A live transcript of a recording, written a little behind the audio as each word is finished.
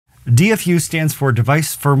DFU stands for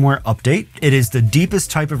Device Firmware Update. It is the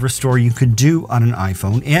deepest type of restore you could do on an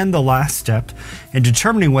iPhone and the last step in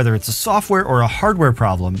determining whether it's a software or a hardware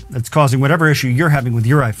problem that's causing whatever issue you're having with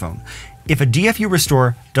your iPhone. If a DFU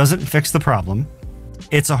restore doesn't fix the problem,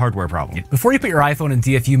 it's a hardware problem. Before you put your iPhone in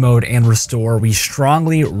DFU mode and restore, we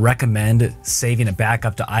strongly recommend saving a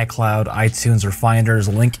backup to iCloud, iTunes, or Finder. There's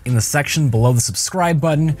a link in the section below the subscribe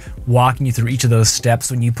button, walking you through each of those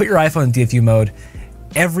steps. When you put your iPhone in DFU mode,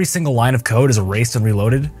 every single line of code is erased and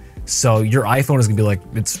reloaded. So your iPhone is gonna be like,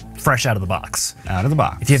 it's fresh out of the box. Out of the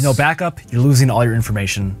box. If you have no backup, you're losing all your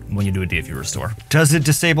information when you do a DFU restore. Does it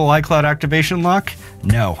disable iCloud activation lock?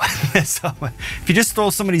 No. So if you just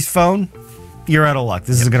stole somebody's phone, you're out of luck.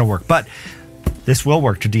 This isn't gonna work, but this will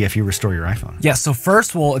work to DFU restore your iPhone. Yeah, so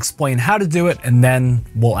first we'll explain how to do it and then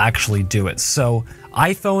we'll actually do it. So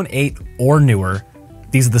iPhone 8 or newer,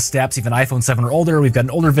 these are the steps. If you have an iPhone 7 or older, we've got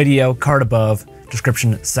an older video, card above,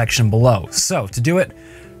 description section below. So to do it,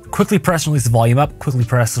 quickly press and release the volume up, quickly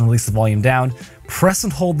press and release the volume down, press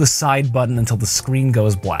and hold the side button until the screen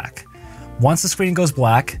goes black. Once the screen goes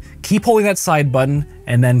black, keep holding that side button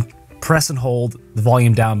and then press and hold the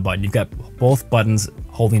volume down button. You've got both buttons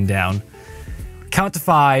holding down. Count to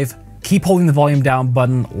 5, keep holding the volume down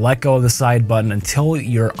button, let go of the side button until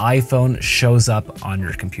your iPhone shows up on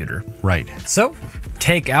your computer. Right. So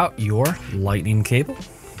take out your lightning cable.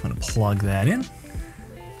 I'm gonna plug that in.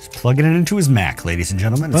 Just plugging it into his Mac, ladies and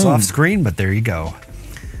gentlemen. It's off screen, but there you go.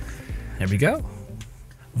 There we go.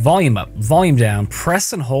 Volume up, volume down,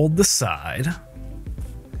 press and hold the side.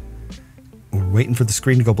 We're waiting for the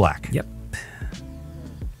screen to go black. Yep.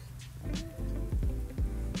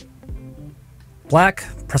 Black,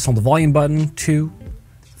 press and hold the volume button, 2,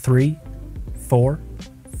 3, 4,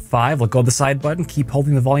 5. Let go of the side button, keep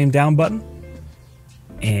holding the volume down button.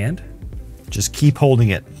 And just keep holding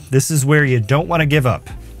it. This is where you don't want to give up.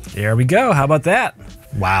 There we go. How about that?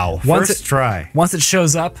 Wow. First try. Once it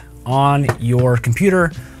shows up on your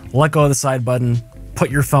computer, let go of the side button,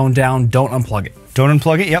 put your phone down, don't unplug it. Don't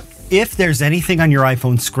unplug it, yep. If there's anything on your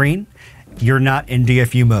iPhone screen, you're not in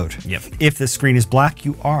DFU mode. Yep. If the screen is black,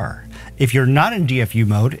 you are. If you're not in DFU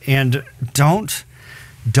mode, and don't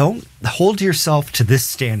hold yourself to this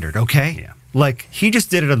standard, okay? Yeah. Like, he just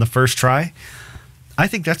did it on the first try. I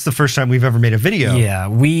think that's the first time we've ever made a video. Yeah,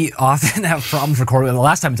 we often have problems recording. The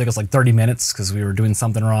last time it took us like 30 minutes because we were doing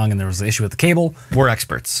something wrong and there was an issue with the cable. We're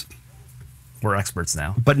experts. We're experts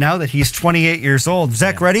now. But now that he's 28 years old,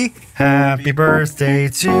 Zach, ready? Happy birthday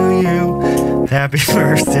to you. Happy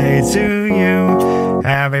birthday to you.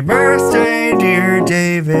 Happy birthday, dear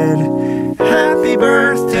David. Happy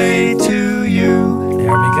birthday to you. There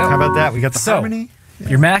we go. How about that? We got the harmony.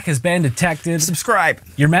 Your Mac has been detected. Subscribe.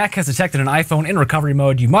 Your Mac has detected an iPhone in recovery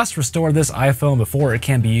mode. You must restore this iPhone before it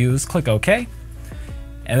can be used. Click OK.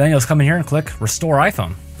 And then you'll just come in here and click Restore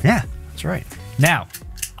iPhone. Yeah, that's right. Now,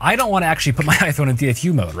 I don't want to actually put my iPhone in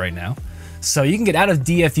DFU mode right now. So you can get out of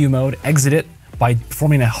DFU mode, exit it, by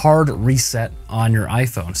performing a hard reset on your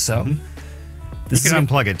iPhone. So you can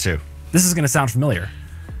unplug it too. This is going to sound familiar.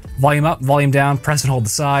 Volume up, volume down, press and hold the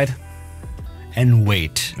side. And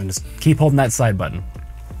wait. And just keep holding that side button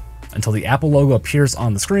until the Apple logo appears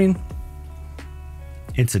on the screen.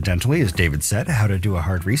 Incidentally, as David said, how to do a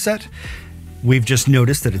hard reset. We've just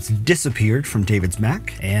noticed that it's disappeared from David's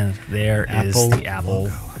Mac. And there is the Apple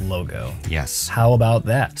logo. Yes. How about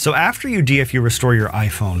that? So after you DFU restore your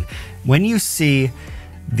iPhone, when you see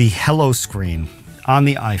the hello screen on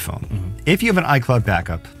the iPhone, if you have an iCloud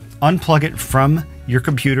backup, unplug it from your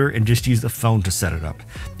computer and just use the phone to set it up.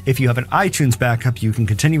 If you have an iTunes backup, you can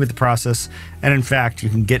continue with the process. And in fact, you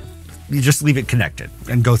just leave it connected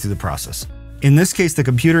and go through the process. In this case, the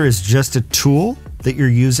computer is just a tool that you're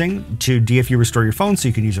using to DFU restore your phone so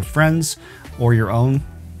you can use a friend's or your own.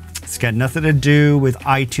 It's got nothing to do with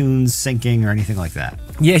iTunes syncing or anything like that.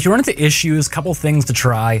 Yeah, if you run into issues, couple things to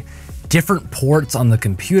try. Different ports on the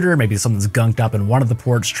computer. Maybe something's gunked up in one of the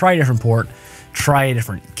ports. Try a different port. Try a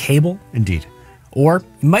different cable. Indeed. Or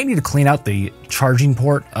you might need to clean out the charging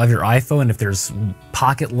port of your iPhone. If there's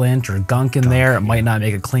pocket lint or gunk in there, it might not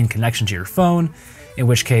make a clean connection to your phone, in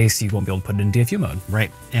which case you won't be able to put it in DFU mode.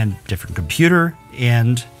 Right, and different computer,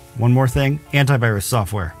 and one more thing, antivirus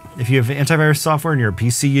software. If you have antivirus software and you're a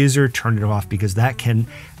PC user, turn it off because that can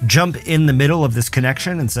jump in the middle of this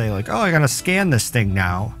connection and say like, oh, I gotta scan this thing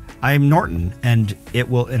now. I'm Norton, and it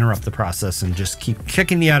will interrupt the process and just keep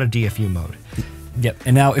kicking you out of DFU mode. Yep,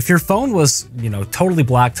 and now if your phone was, totally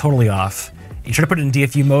black, totally off, you try to put it in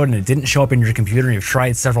DFU mode and it didn't show up in your computer and you've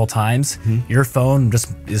tried several times, your phone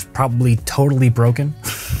just is probably totally broken.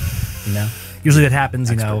 Usually that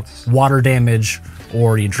happens, water damage,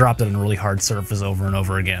 or you dropped it on a really hard surface over and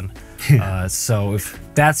over again. So if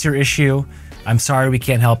that's your issue, I'm sorry we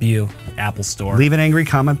can't help you. Apple Store. Leave an angry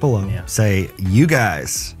comment below. Yeah. Say, you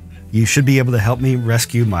guys, you should be able to help me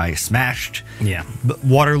rescue my smashed,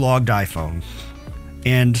 waterlogged iPhone.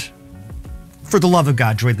 And for the love of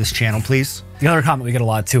God, join this channel, please. The other comment we get a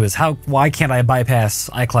lot too is why can't I bypass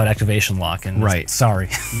iCloud activation lock? And sorry.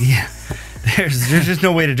 Yeah. There's just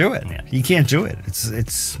no way to do it. Yeah. You can't do it.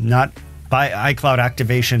 It's not by iCloud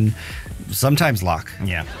activation, sometimes lock.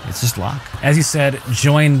 Yeah. It's just lock. As you said,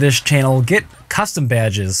 join this channel, get custom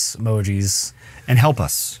badges, emojis, and help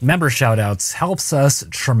us. Member shoutouts helps us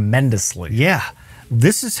tremendously. Yeah.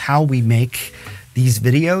 This is how we make these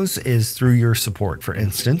videos, is through your support. For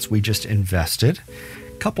instance, we just invested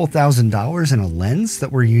a couple $1,000s in a lens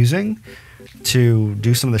that we're using to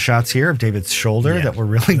do some of the shots here of David's shoulder that were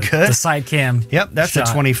really good. The side cam. Yep, that's a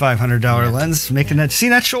 $2,500 lens. Making that. See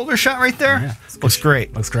that shoulder shot right there? Yeah, looks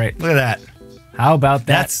great. Looks great. Look at that. How about that?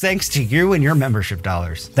 That's thanks to you and your membership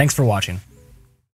dollars. Thanks for watching.